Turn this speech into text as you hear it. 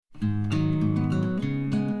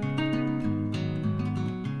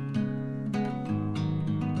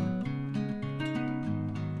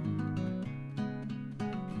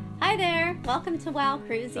Welcome to Wow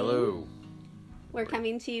Cruising. Hello. We're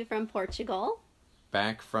coming to you from Portugal.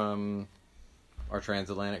 Back from our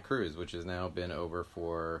transatlantic cruise, which has now been over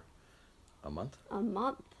for a month? A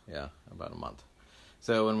month. Yeah, about a month.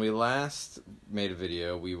 So when we last made a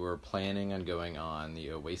video, we were planning on going on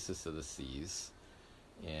the Oasis of the Seas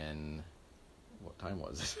in... What time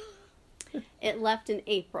was it? It left in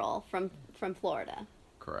April from Florida.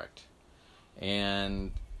 Correct.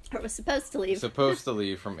 And... Or it was supposed to leave. Supposed to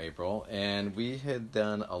leave from April. And we had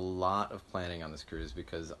done a lot of planning on this cruise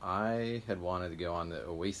because I had wanted to go on the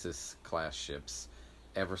Oasis class ships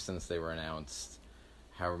ever since they were announced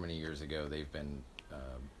however many years ago they've been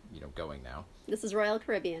going now. This is Royal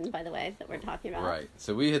Caribbean, by the way, that we're talking about. Right.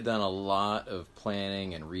 So we had done a lot of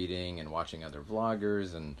planning and reading and watching other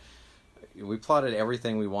vloggers, and we plotted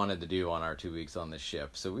everything we wanted to do on our 2 weeks on the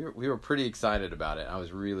ship. So we were pretty excited about it. I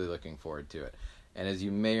was really looking forward to it. And as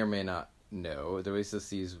you may or may not know, the Oasis of the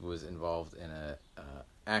Seas was involved in a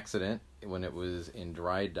accident when it was in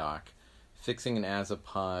dry dock, fixing an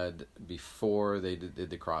azopod before they did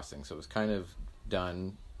the crossing. So it was kind of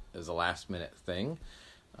done as a last-minute thing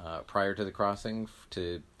prior to the crossing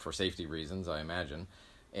for safety reasons, I imagine.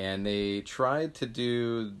 And they tried to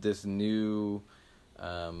do this new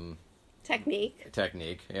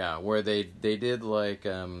technique, yeah, where they did like...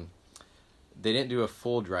 They didn't do a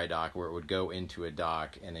full dry dock where it would go into a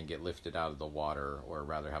dock and then get lifted out of the water, or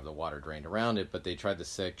rather have the water drained around it, but they tried to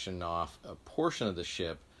section off a portion of the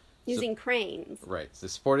ship. Using cranes. Right. So they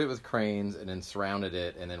supported it with cranes and then surrounded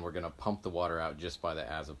it, and then we're going to pump the water out just by the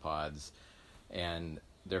azopods. And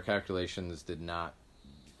their calculations did not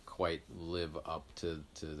quite live up to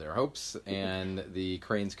their hopes, and the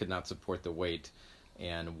cranes could not support the weight.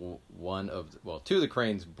 And two of the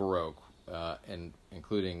cranes broke. And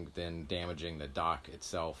including then damaging the dock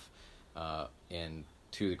itself, and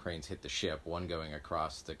two of the cranes hit the ship, one going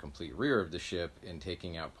across the complete rear of the ship and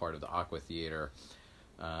taking out part of the aqua theater.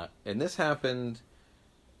 And this happened,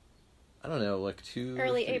 I don't know, like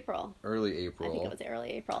Early April. Early April. I think it was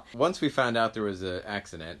early April. Once we found out there was an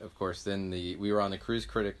accident, of course, then we were on the Cruise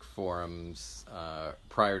Critic forums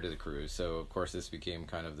prior to the cruise, so of course this became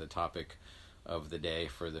kind of the topic of the day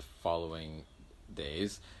for the following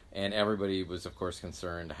days. And everybody was, of course,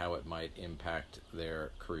 concerned how it might impact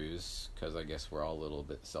their cruise, because I guess we're all a little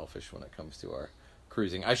bit selfish when it comes to our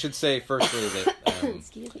cruising. I should say, firstly, that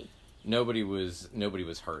Excuse me. Nobody was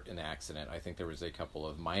hurt in the accident. I think there was a couple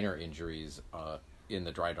of minor injuries in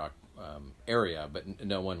the dry dock area, but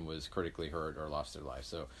no one was critically hurt or lost their life.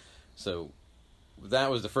 So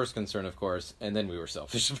that was the first concern, of course, and then we were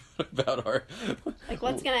selfish about our... Like,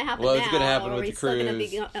 what's going to happen now? What's going to happen with the cruise? Are we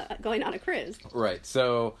still going to be going on a cruise? Right,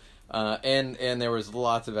 so, and there was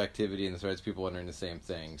lots of activity in the threads, people wondering the same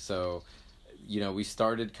thing. So, we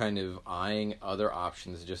started kind of eyeing other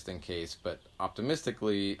options just in case, but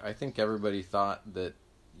optimistically, I think everybody thought that,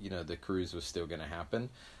 the cruise was still going to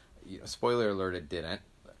happen. Spoiler alert, it didn't.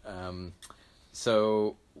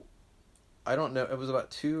 So... I don't know. It was about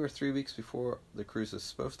 2 or 3 weeks before the cruise was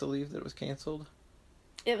supposed to leave that it was canceled.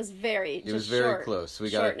 It was very close. We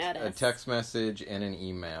got a text message and an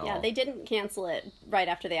email. Yeah, they didn't cancel it right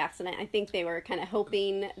after the accident. I think they were kind of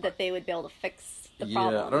hoping that they would be able to fix the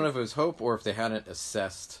problem. Yeah, I don't know if it was hope or if they hadn't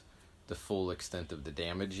assessed the full extent of the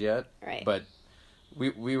damage yet. Right. But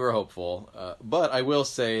we were hopeful. But I will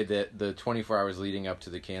say that the 24 hours leading up to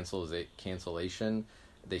the cancellation,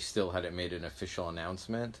 they still hadn't made an official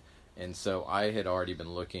announcement. And so I had already been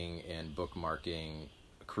looking and bookmarking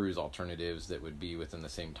cruise alternatives that would be within the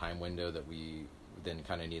same time window that we then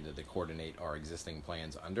kind of needed to coordinate our existing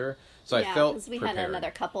plans under. So I felt because we prepared. had another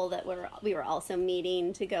couple that we were also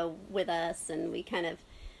meeting to go with us, and we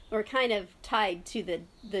were kind of tied to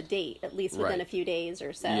the date, at least within a few days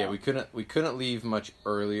or so. Yeah, we couldn't leave much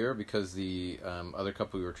earlier because the other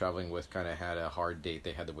couple we were traveling with kind of had a hard date.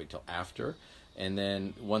 They had to wait till after. And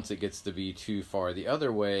then once it gets to be too far the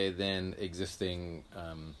other way, then existing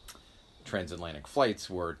transatlantic flights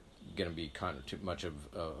were going to be kind of too much of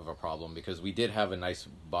a problem, because we did have a nice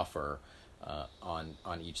buffer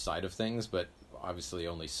on each side of things, but obviously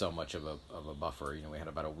only so much of a buffer. We had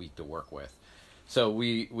about a week to work with. So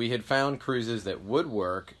we had found cruises that would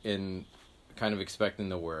work, in kind of expecting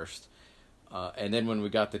the worst. And then when we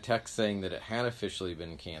got the text saying that it had officially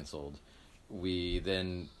been canceled, we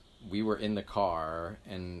were in the car,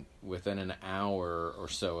 and within an hour or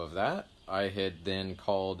so of that, I had then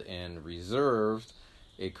called and reserved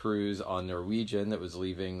a cruise on Norwegian that was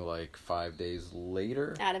leaving like 5 days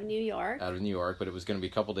later. Out of New York, but it was going to be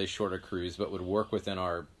a couple days shorter cruise, but would work within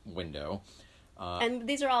our window. And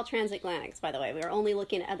these are all transatlantics, by the way. We were only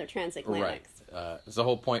looking at other transatlantics. Right. So the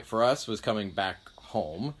whole point for us was coming back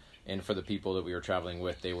home, And for the people that we were traveling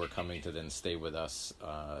with, they were coming to then stay with us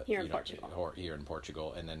here in Portugal. Or here in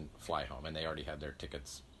Portugal, and then fly home. And they already had their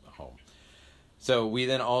tickets home. So we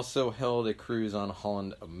then also held a cruise on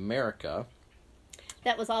Holland America.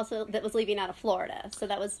 That was leaving out of Florida, so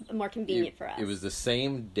that was more convenient for us. It was the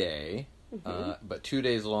same day, but 2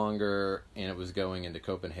 days longer, and it was going into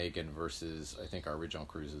Copenhagen versus, I think our original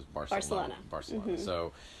cruise is Barcelona.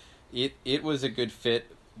 So it was a good fit,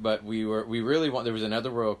 but we really there was another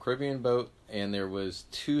Royal Caribbean boat, and there was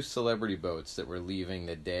 2 celebrity boats that were leaving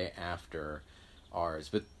the day after ours,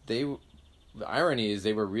 but the irony is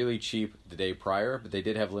they were really cheap the day prior, but they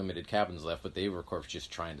did have limited cabins left, but they were, of course,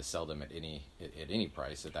 just trying to sell them at any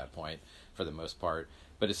price at that point, for the most part.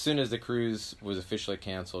 But as soon as the cruise was officially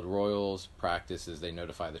canceled, Royal's practice is they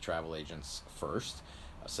notify the travel agents first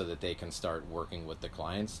so that they can start working with the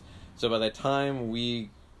clients. So by the time within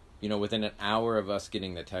an hour of us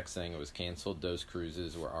getting the text saying it was canceled, those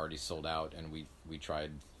cruises were already sold out, and we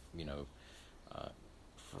tried,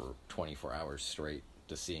 for 24 hours straight,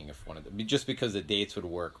 to seeing if one of them, just because the dates would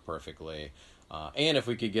work perfectly, and if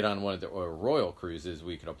we could get on one of the Royal cruises,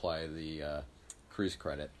 we could apply the cruise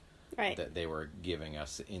credit that they were giving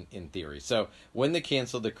us in theory. So when they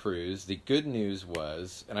canceled the cruise, the good news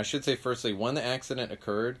was, and I should say firstly, when the accident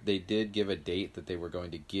occurred, they did give a date that they were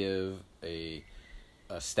going to give a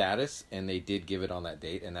status, and they did give it on that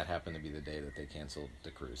date, and that happened to be the day that they canceled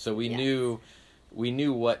the cruise. So we knew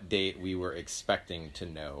what date we were expecting to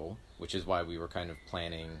know, which is why we were kind of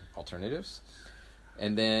planning alternatives.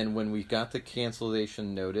 And then when we got the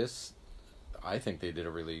cancellation notice, I think they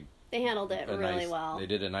handled it really well. They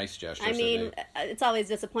did a nice gesture. I mean, it's always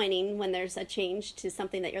disappointing when there's a change to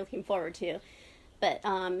something that you're looking forward to. But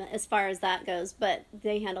as far as that goes, but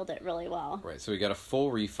they handled it really well. Right, so we got a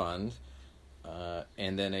full refund,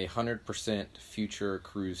 and then 100% future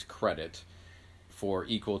cruise credit for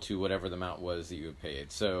equal to whatever the amount was that you had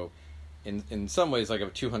paid. So in some ways, like a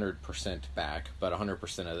 200% back, but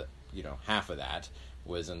 100% of half of that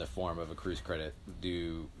was in the form of a cruise credit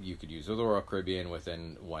you could use with the Royal Caribbean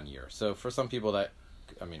within 1 year. So for some people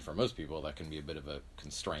for most people, that can be a bit of a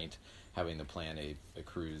constraint, having to plan a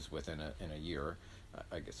cruise within a year.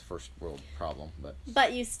 I guess first world problem,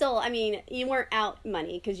 but you still, you weren't out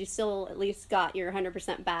money, because you still at least got your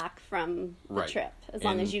 100% back from the trip, as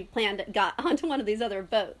long as you got onto one of these other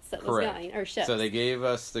boats that was going, or ships. So they gave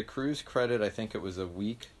us the cruise credit, I think it was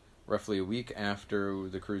roughly a week after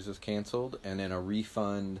the cruise was canceled, and then a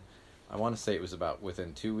refund, I want to say it was about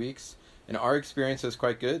within 2 weeks. And our experience was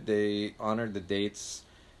quite good. They honored the dates.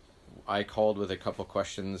 I called with a couple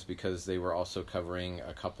questions, because they were also covering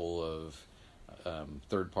a couple of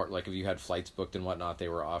third part, like if you had flights booked and whatnot, they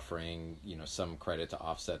were offering some credit to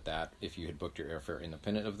offset that if you had booked your airfare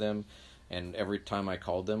independent of them. And every time I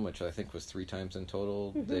called them, which I think was 3 times in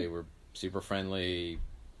total, they were super friendly,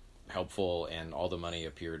 helpful, and all the money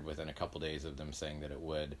appeared within a couple days of them saying that it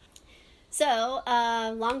would. So,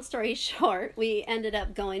 long story short, we ended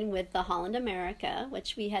up going with the Holland America,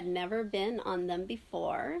 which we had never been on them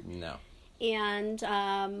before. No. And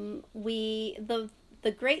the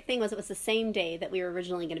great thing was it was the same day that we were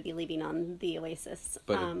originally going to be leaving on the Oasis.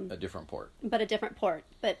 But a different port. But a different port.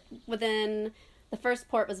 But within, the first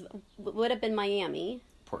port would have been Miami.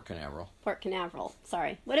 Port Canaveral.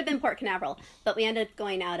 Sorry. Would have been Port Canaveral. But we ended up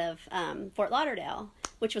going out of Fort Lauderdale,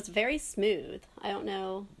 which was very smooth. I don't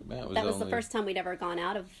know. That was the first time we'd ever gone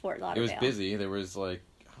out of Fort Lauderdale. It was busy. There was there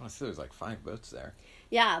was 5 boats there.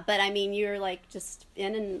 Yeah, but you were just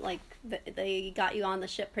in, and they got you on the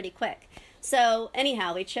ship pretty quick. So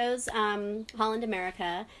anyhow, we chose Holland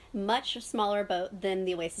America, much smaller boat than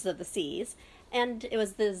the Oasis of the Seas, and it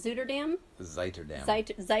was the Zuiderdam.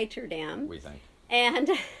 Zuiderdam. We think. And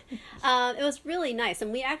it was really nice,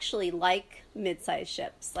 and we actually like mid-sized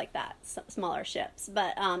ships like that, smaller ships.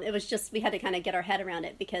 But it was just, we had to kind of get our head around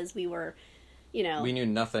it, because we were, we knew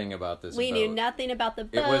nothing about this boat. We knew nothing about the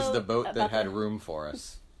boat. It was the boat that had room for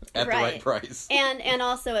us. At the right price. And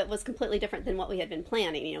also it was completely different than what we had been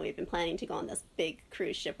planning. We had been planning to go on this big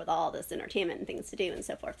cruise ship with all this entertainment and things to do and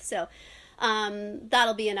so forth. So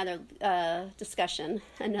that'll be another discussion,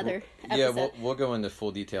 another episode. Yeah, we'll go into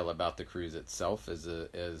full detail about the cruise itself as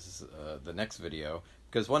the next video.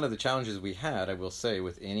 Because one of the challenges we had, I will say,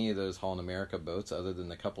 with any of those Holland America boats, other than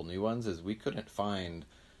the couple new ones, is we couldn't find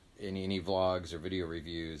any vlogs or video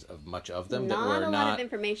reviews of much of them. Not a lot of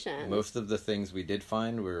information. Most of the things we did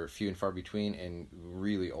find were few and far between and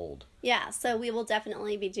really old. Yeah, so we will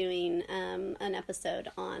definitely be doing an episode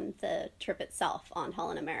on the trip itself on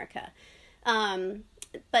Holland America.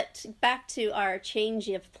 But back to our change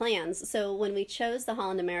of plans. So when we chose the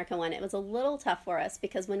Holland America one, it was a little tough for us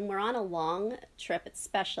because when we're on a long trip,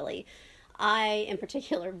 especially, I, in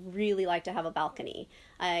particular, really like to have a balcony.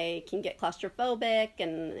 I can get claustrophobic,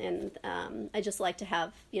 and I just like to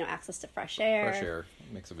have, access to fresh air. Fresh air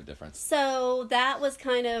makes a big difference. So that was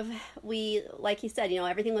kind of, like you said,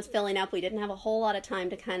 everything was filling up. We didn't have a whole lot of time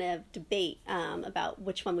to kind of debate about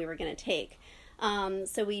which one we were going to take.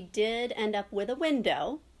 So we did end up with a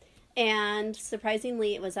window. And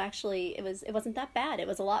surprisingly, it wasn't that bad. It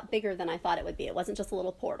was a lot bigger than I thought it would be. It wasn't just a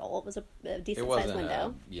little portal. It was a decent sized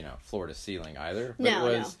window. It wasn't floor to ceiling either. But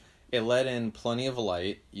No. It let in plenty of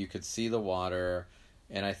light. You could see the water,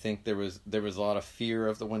 and I think there was a lot of fear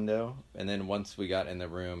of the window. And then once we got in the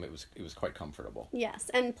room, it was quite comfortable. Yes,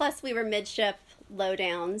 and plus we were midship, low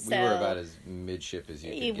down, so we were about as midship as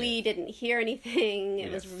you could get. We didn't hear anything.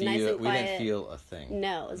 It was nice and quiet. We didn't feel a thing.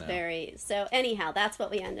 No, it was very... So anyhow, that's what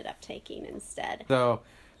we ended up taking instead. So,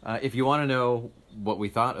 if you want to know what we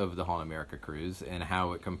thought of the Holland America cruise and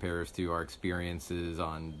how it compares to our experiences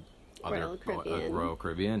on other Royal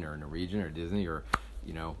Caribbean or Norwegian or Disney or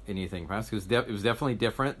anything past, because it was definitely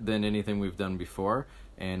different than anything we've done before.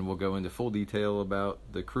 And we'll go into full detail about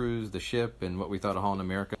the cruise, the ship, and what we thought of Holland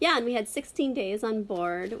America. Yeah, and we had 16 days on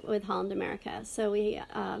board with Holland America. So we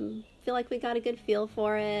feel like we got a good feel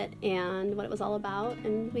for it and what it was all about.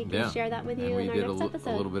 And we can share that with you in our next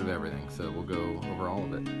episode. A little bit of everything. So we'll go over all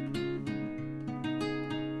of it.